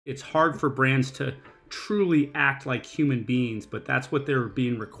It's hard for brands to truly act like human beings, but that's what they're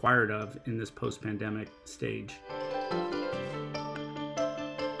being required of in this post-pandemic stage.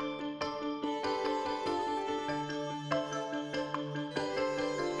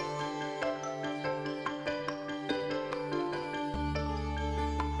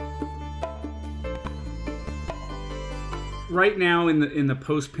 Right now in the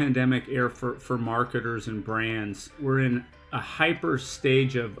post-pandemic era for marketers and brands, we're in a hyper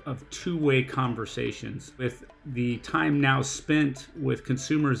stage of two-way conversations. With the time now spent with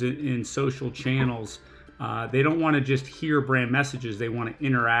consumers in social channels, they don't want to just hear brand messages. They want to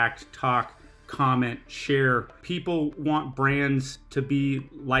interact, talk, comment, share. People want brands to be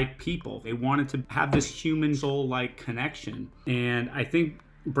like people. They want it to have this human soul-like connection. And I think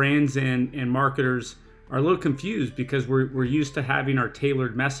brands and marketers are a little confused because we're used to having our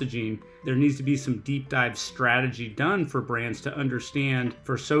tailored messaging. There needs to be some deep dive strategy done for brands to understand,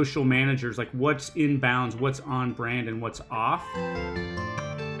 for social managers, like what's inbounds, what's on brand, and what's off.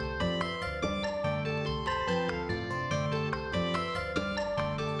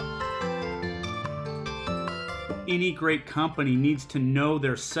 Any great company needs to know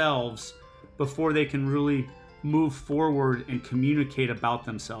themselves before they can really move forward and communicate about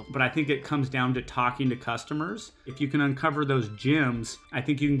themselves. But I think it comes down to talking to customers. If you can uncover those gems, I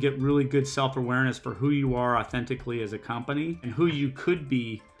think you can get really good self-awareness for who you are authentically as a company and who you could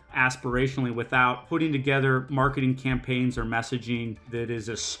be aspirationally without putting together marketing campaigns or messaging that is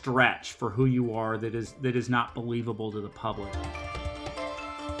a stretch for who you are, that is not believable to the public.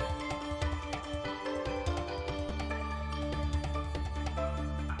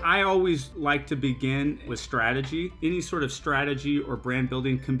 I always like to begin with strategy. Any sort of strategy or brand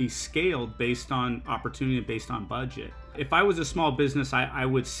building can be scaled based on opportunity and based on budget. If I was a small business, I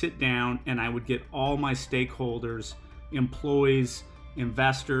would sit down and I would get all my stakeholders, employees,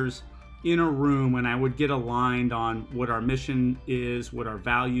 investors in a room, and I would get aligned on what our mission is, what our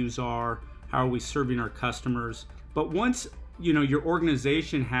values are, how are we serving our customers. But once your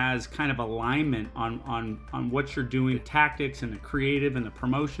organization has kind of alignment on what you're doing, the tactics and the creative and the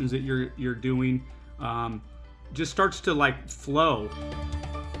promotions that you're doing, just starts to flow.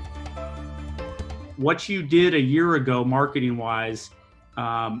 What you did a year ago marketing wise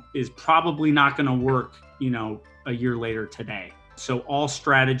is probably not going to work a year later today. So all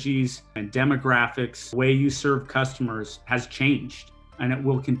strategies and demographics, the way you serve customers has changed. And it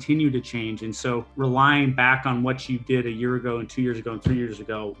will continue to change. And so relying back on what you did a year ago and 2 years ago and 3 years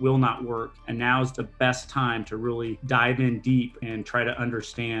ago will not work. And now is the best time to really dive in deep and try to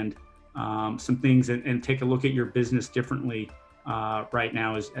understand some things and take a look at your business differently right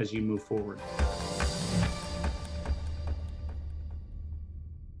now as you move forward.